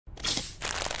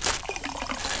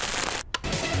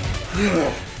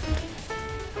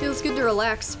Feels good to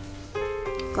relax.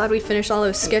 Glad we finished all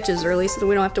those sketches early so that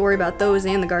we don't have to worry about those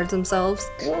and the guards themselves.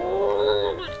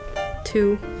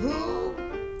 2.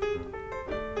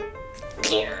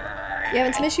 You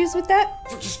having some issues with that?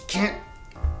 I just can't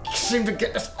seem to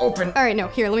get this open. Alright, no,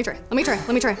 here, let me try.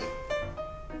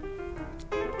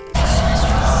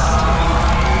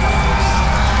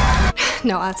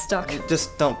 No, that's stuck.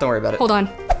 Just don't worry about it. Hold on.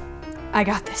 I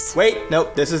got this. Wait,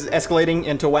 nope, this is escalating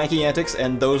into wacky antics,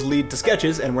 and those lead to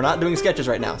sketches, and we're not doing sketches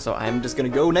right now, so I'm just gonna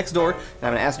go next door, and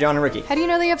I'm gonna ask John and Ricky. How do you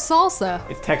know they have salsa?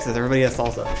 It's Texas, everybody has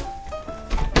salsa.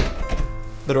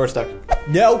 The door's stuck.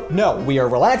 No, we are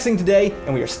relaxing today,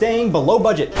 and we are staying below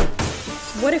budget.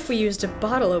 What if we used a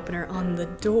bottle opener on the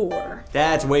door?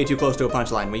 That's way too close to a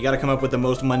punchline. We gotta come up with the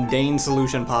most mundane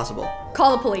solution possible.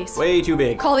 Call the police. Way too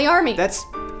big. Call the army. That's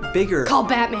bigger. Call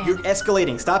Batman. You're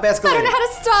escalating. Stop escalating. I don't know how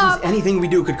to stop. Jeez, anything we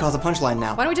do could cause a punchline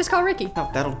now. Why don't we just call Ricky? No,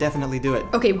 that'll definitely do it.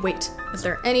 Okay, wait. Is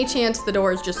there any chance the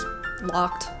door is just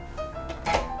locked?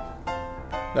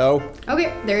 No.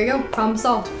 Okay, there you go. Problem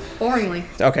solved. Boringly.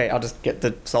 Okay, I'll just get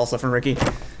the salsa from Ricky.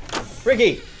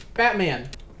 Ricky! Batman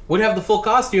would have the full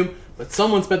costume, but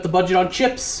someone spent the budget on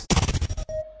chips.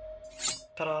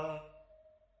 Ta-da!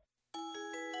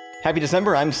 Happy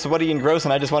December, I'm sweaty and gross,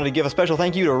 and I just wanted to give a special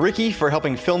thank you to Ricky for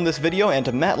helping film this video and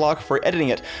to Locke for editing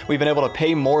it. We've been able to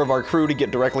pay more of our crew to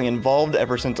get directly involved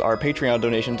ever since our Patreon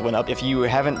donations went up. If you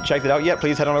haven't checked it out yet,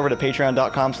 please head on over to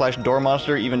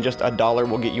patreon.com/doormonster. Even just $1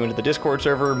 will get you into the Discord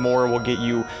server, more will get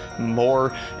you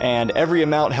more, and every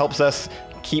amount helps us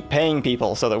keep paying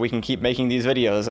people so that we can keep making these videos.